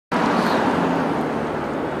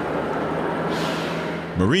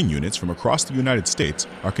Marine units from across the United States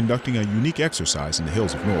are conducting a unique exercise in the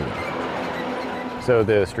hills of Norway. So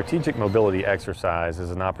the strategic mobility exercise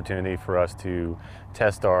is an opportunity for us to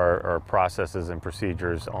test our processes and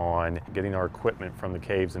procedures on getting our equipment from the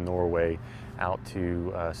caves in Norway out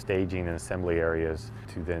to staging and assembly areas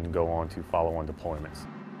to then go on to follow-on deployments.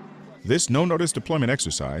 This no-notice deployment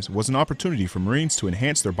exercise was an opportunity for Marines to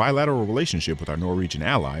enhance their bilateral relationship with our Norwegian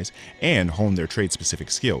allies and hone their trade-specific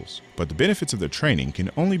skills. But the benefits of the training can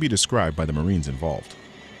only be described by the Marines involved.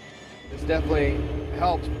 This definitely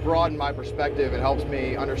helps broaden my perspective. It helps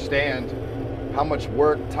me understand how much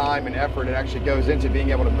work, time, and effort it actually goes into being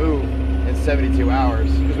able to move in 72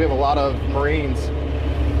 hours. Because we have a lot of Marines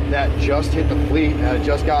that just hit the fleet, that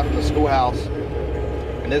just got from the schoolhouse,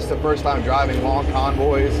 and this is the first time driving long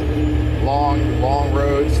convoys, long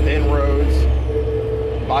roads, thin roads,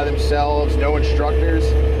 by themselves, no instructors.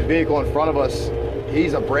 The vehicle in front of us,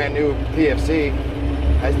 he's a brand new PFC,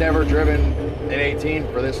 has never driven an 18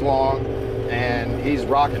 for this long, and he's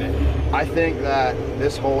rocking it. I think that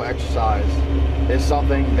this whole exercise is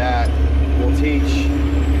something that will teach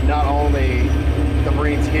not only the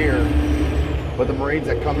Marines here, but the Marines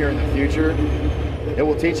that come here in the future. It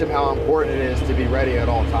will teach them how important it is to be ready at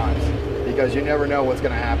all times, because you never know what's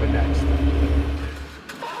going to happen next.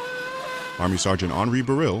 Army Sergeant Henri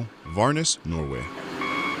Baril, Varnes, Norway.